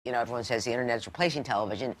You know, everyone says the internet is replacing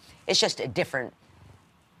television. It's just a different,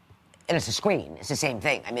 and it's a screen. It's the same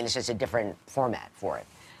thing. I mean, it's just a different format for it.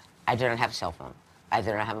 I do not have a cell phone. I do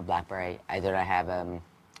not have a BlackBerry. I do not have what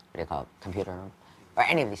do you call it, computer, or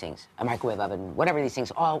any of these things, a microwave oven, whatever these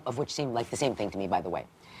things, all of which seem like the same thing to me, by the way.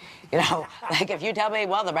 You know, like if you tell me,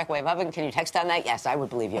 well, the microwave oven, can you text on that? Yes, I would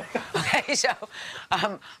believe you. Okay, so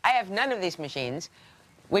I have none of these machines,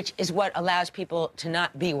 which is what allows people to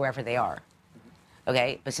not be wherever they are.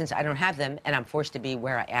 Okay, but since I don't have them, and I'm forced to be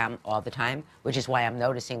where I am all the time, which is why I'm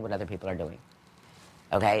noticing what other people are doing.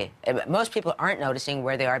 Okay, most people aren't noticing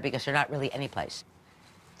where they are because they're not really any place.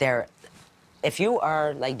 If you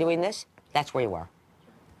are like doing this, that's where you are.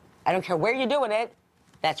 I don't care where you're doing it,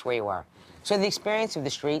 that's where you are. So the experience of the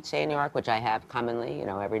street, say in New York, which I have commonly, you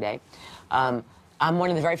know, every day, I'm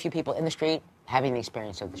one of the very few people in the street having the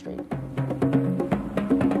experience of the street.